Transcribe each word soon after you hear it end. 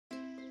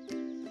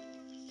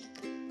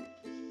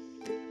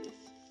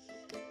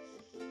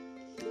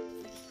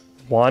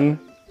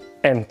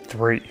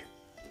1-3.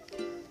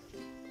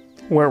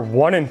 We're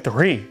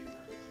 1-3.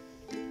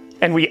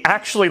 And we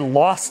actually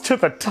lost to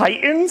the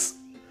Titans?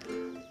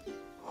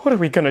 What are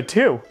we gonna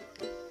do?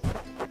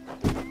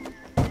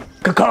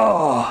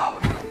 Caw-caw!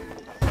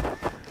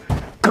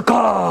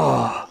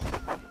 Caw-caw!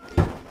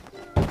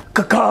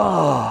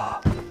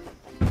 Caw-caw!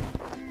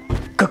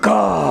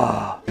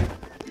 Caw-caw!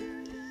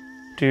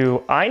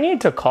 Do I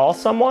need to call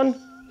someone?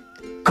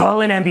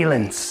 Call an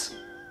ambulance,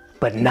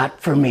 but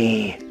not for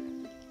me.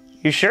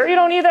 You sure you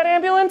don't need that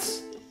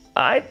ambulance?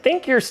 I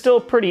think you're still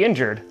pretty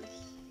injured.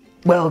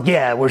 Well,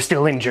 yeah, we're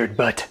still injured,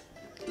 but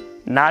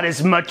not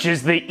as much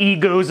as the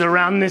egos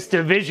around this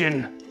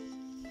division.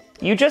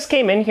 You just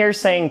came in here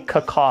saying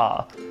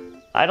caw-caw.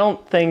 I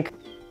don't think...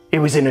 It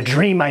was in a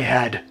dream I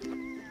had.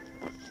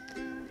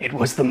 It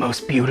was the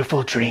most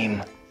beautiful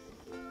dream.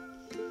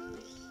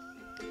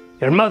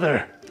 Your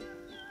mother,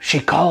 she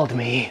called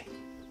me.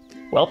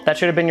 Well, that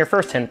should have been your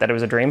first hint that it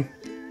was a dream.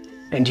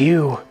 And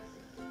you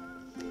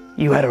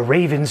had a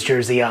Ravens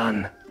jersey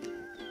on.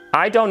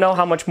 I don't know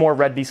how much more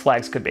red these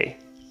flags could be.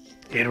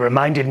 It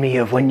reminded me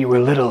of when you were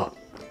little,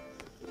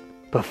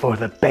 before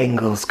the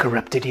Bengals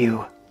corrupted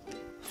you.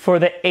 For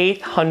the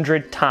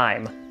 800th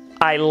time,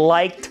 I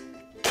liked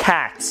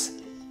cats,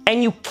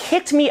 and you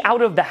kicked me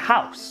out of the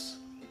house.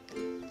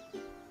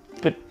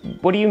 But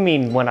what do you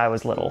mean when I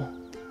was little?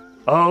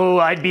 Oh,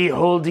 I'd be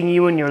holding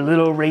you in your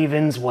little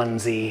Ravens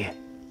onesie.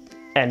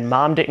 And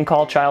Mom didn't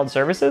call child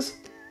services?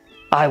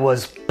 I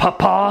was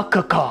Papa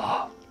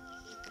Caw-caw.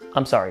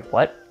 I'm sorry,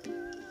 what?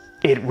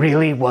 It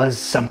really was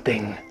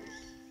something.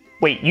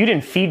 Wait, you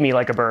didn't feed me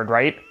like a bird,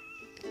 right?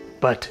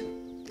 But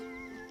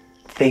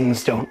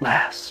things don't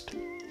last.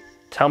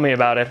 Tell me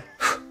about it.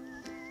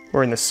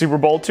 We're in the Super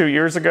Bowl 2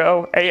 years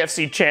ago,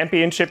 AFC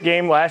Championship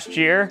game last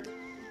year,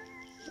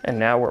 and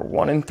now we're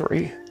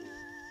 1-3.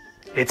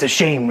 It's a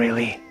shame,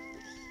 really.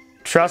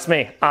 Trust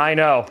me, I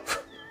know.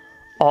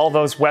 All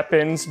those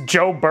weapons,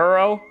 Joe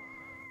Burrow,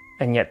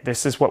 and yet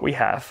this is what we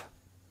have.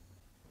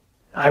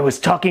 I was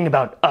talking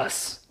about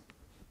us,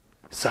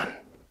 son.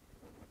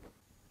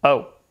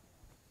 Oh.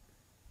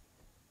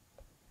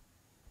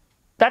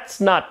 That's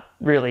not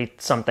really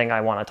something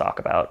I want to talk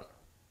about.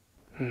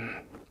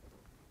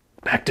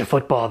 Back to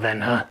football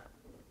then, huh?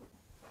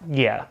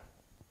 Yeah.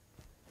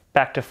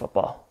 Back to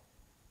football.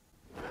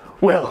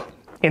 Well,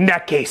 in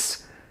that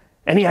case,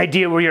 any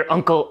idea where your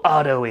Uncle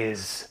Otto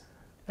is?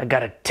 I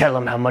gotta tell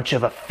him how much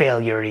of a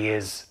failure he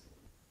is.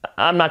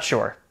 I'm not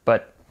sure,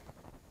 but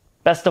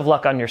best of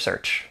luck on your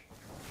search.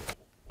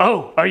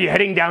 Oh, are you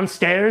heading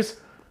downstairs?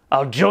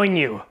 I'll join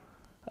you.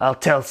 I'll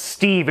tell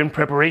Steve in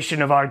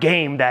preparation of our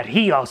game that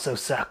he also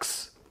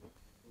sucks.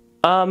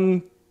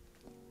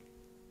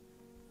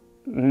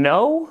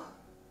 No?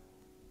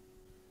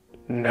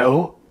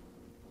 No?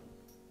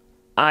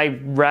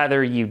 I'd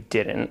rather you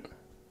didn't.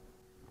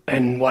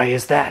 And why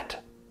is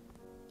that?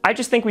 I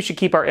just think we should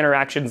keep our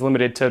interactions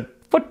limited to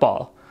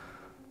football.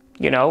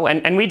 You know,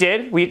 and we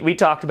did. We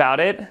talked about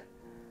it.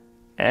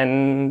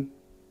 And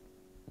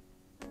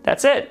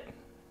that's it.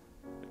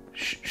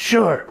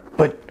 Sure,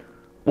 but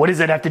what does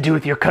it have to do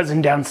with your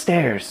cousin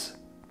downstairs?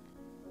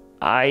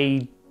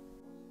 I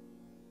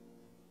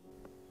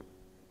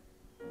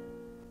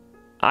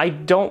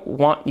don't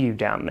want you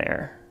down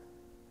there.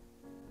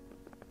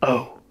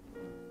 Oh.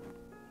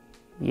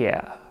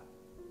 Yeah.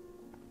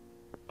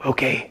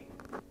 Okay.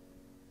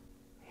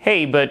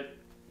 Hey, but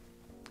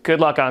good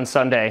luck on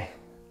Sunday.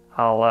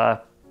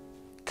 I'll,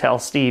 tell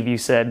Steve you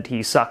said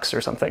he sucks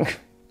or something.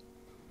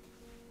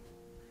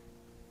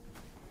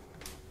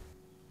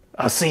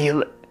 I'll see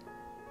you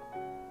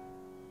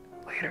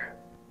later.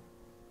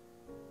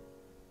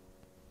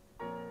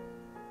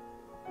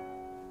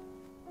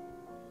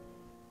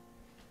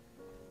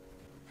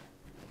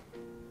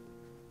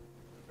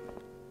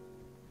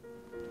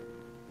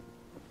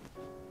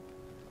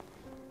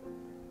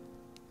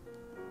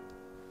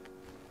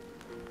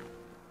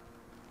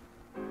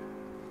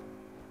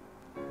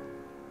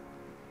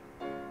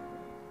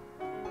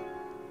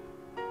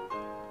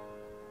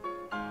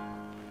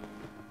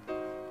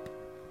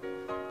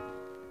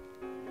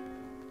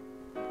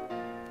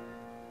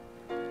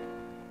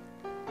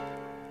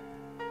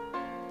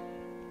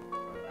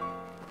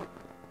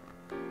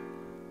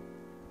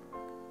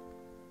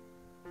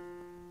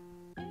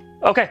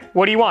 Okay,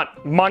 what do you want?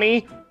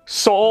 Money?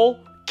 Soul?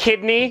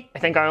 Kidney? I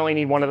think I only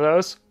need one of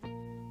those.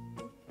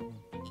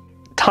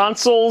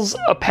 Tonsils?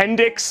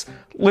 Appendix?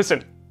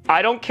 Listen,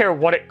 I don't care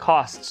what it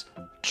costs.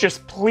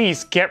 Just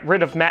please get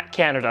rid of Matt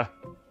Canada.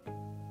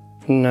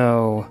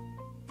 No.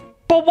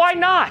 But why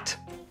not?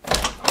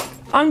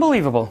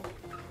 Unbelievable.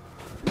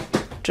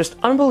 Just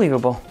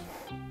unbelievable.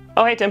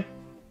 Oh, hey, Tim.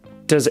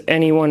 Does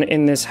anyone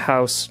in this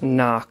house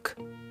knock?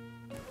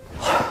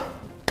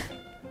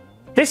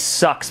 This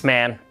sucks,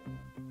 man.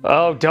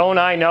 Oh, don't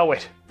I know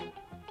it.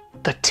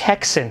 The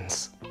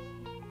Texans.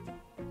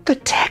 The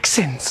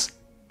Texans.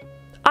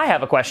 I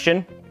have a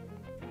question.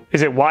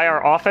 Is it why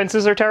our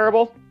offenses are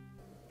terrible?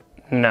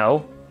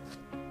 No.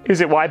 Is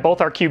it why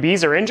both our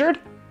QBs are injured?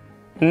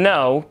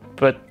 No,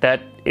 but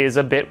that is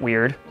a bit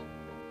weird.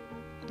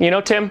 You know,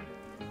 Tim,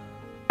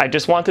 I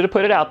just wanted to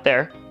put it out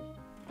there,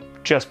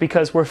 just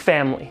because we're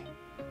family.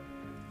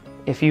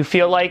 If you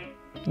feel like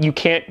you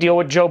can't deal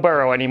with Joe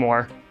Burrow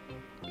anymore,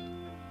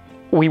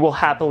 we will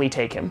happily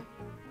take him.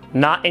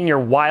 Not in your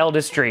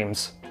wildest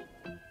dreams.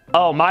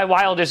 Oh, my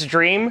wildest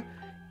dream?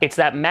 It's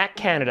that Matt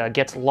Canada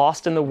gets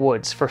lost in the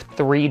woods for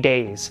 3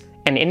 days,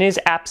 and in his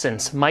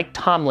absence, Mike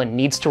Tomlin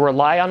needs to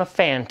rely on a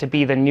fan to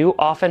be the new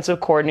offensive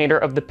coordinator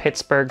of the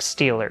Pittsburgh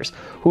Steelers,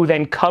 who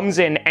then comes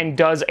in and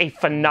does a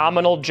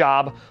phenomenal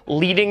job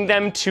leading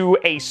them to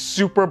a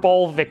Super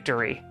Bowl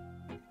victory.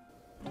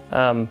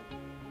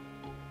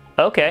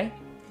 Okay.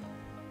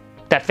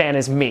 That fan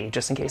is me,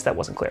 just in case that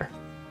wasn't clear.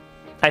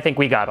 I think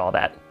we got all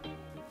that.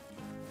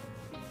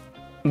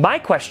 My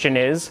question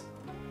is,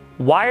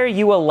 why are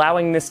you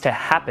allowing this to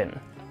happen?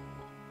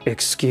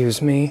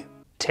 Excuse me?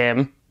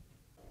 Tim?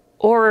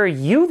 Or are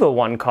you the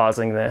one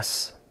causing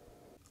this?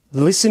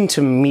 Listen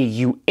to me,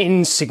 you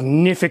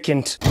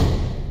insignificant...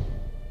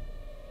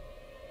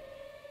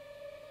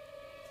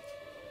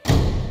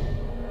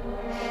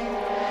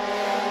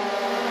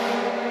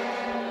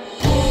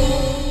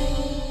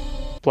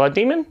 Blood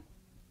demon?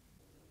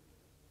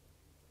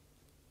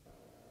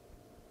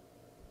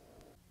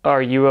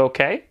 Are you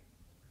okay?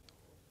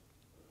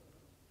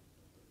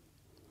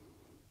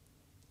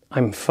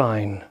 I'm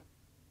fine.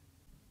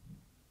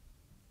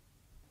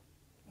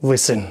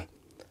 Listen,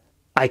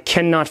 I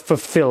cannot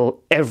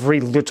fulfill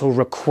every little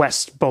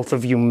request both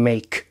of you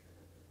make.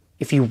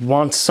 If you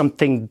want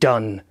something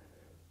done,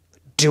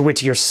 do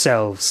it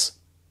yourselves.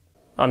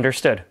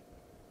 Understood.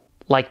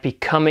 Like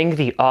becoming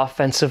the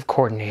offensive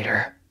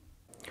coordinator.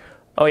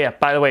 Oh yeah,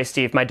 by the way,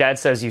 Steve, my dad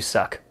says you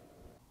suck.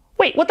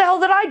 Wait, what the hell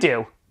did I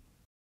do?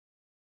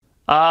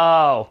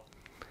 Oh,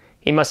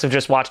 he must have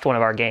just watched one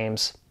of our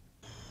games.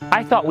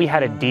 I thought we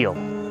had a deal,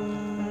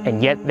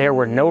 and yet there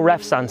were no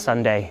refs on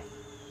Sunday.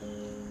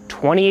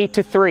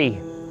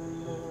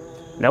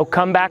 28-3. No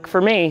comeback for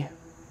me.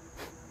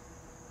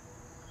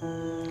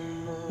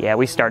 Yeah,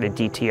 we started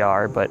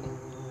DTR, but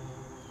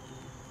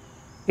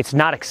it's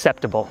not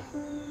acceptable.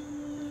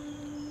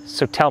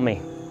 So tell me,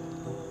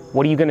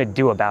 what are you gonna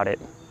do about it?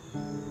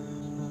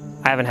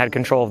 I haven't had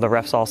control of the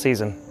refs all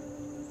season.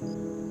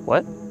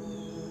 What?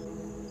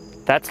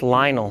 That's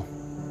Lionel.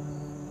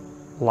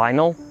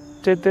 Lionel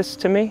did this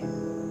to me?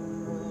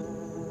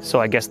 So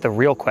I guess the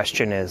real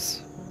question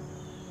is,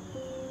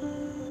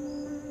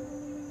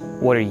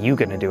 what are you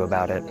gonna do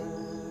about it?